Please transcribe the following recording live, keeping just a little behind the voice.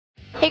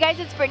Hey guys,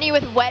 it's Brittany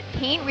with Wet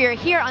Paint. We are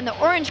here on the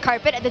orange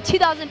carpet at the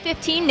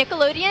 2015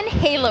 Nickelodeon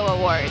Halo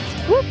Awards.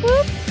 Whoop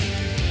whoop!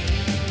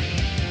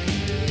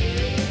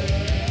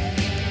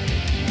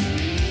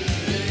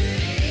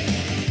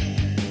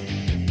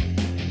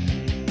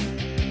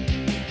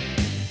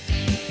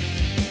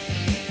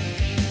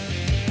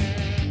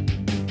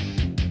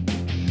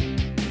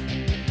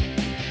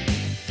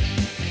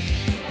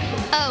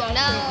 Oh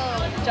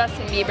no.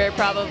 Justin Bieber,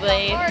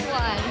 probably. Hard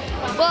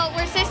one. Well,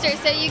 we're sisters,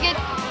 so you get.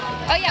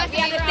 Oh yeah, we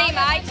have the same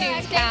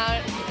iTunes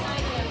count.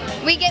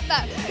 We get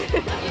both.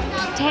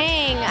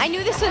 Dang, I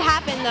knew this would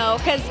happen though,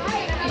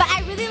 but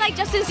I really like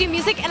Justin's new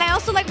music, and I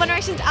also like One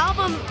Direction's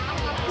album.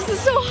 This is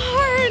so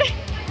hard.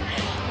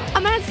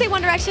 I'm gonna have to say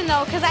One Direction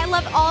though, because I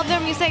love all of their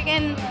music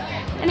and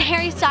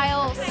Harry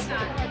Styles.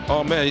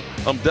 Oh man,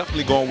 I'm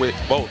definitely going with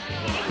both.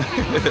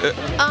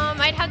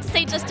 I'd have to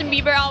say Justin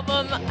Bieber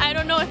album. I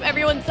don't know if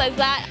everyone says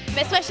that,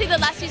 especially the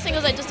last few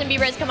singles that Justin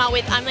Bieber has come out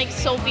with. I'm like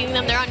so feeling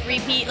them. They're on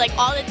repeat like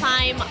all the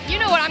time. You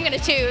know what I'm gonna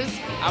choose.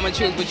 I'm gonna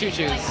choose what you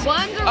choose.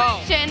 One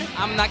Direction. Oh,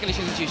 I'm not gonna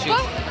choose what you choose.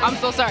 What? I'm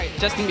so sorry,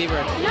 Justin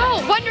Bieber.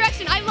 No, One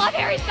Direction. I love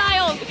Harry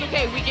Styles. It's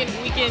okay. We can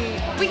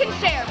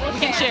share. we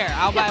can share.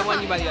 I'll buy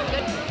one, you buy the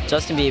other.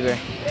 Justin Bieber.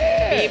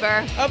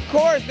 Bieber. Of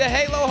course, the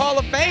Halo Hall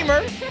of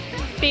Famer.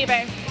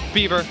 Bieber.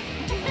 Bieber.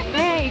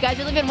 Hey, you guys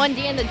are living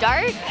 1D in the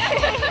dark?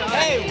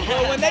 Hey,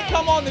 well, when they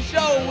come on the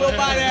show, we'll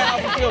buy that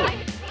album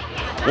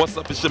too. What's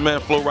up, it's your man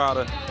Flo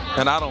Rida,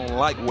 and I don't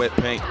like wet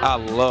paint. I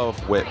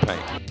love wet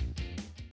paint.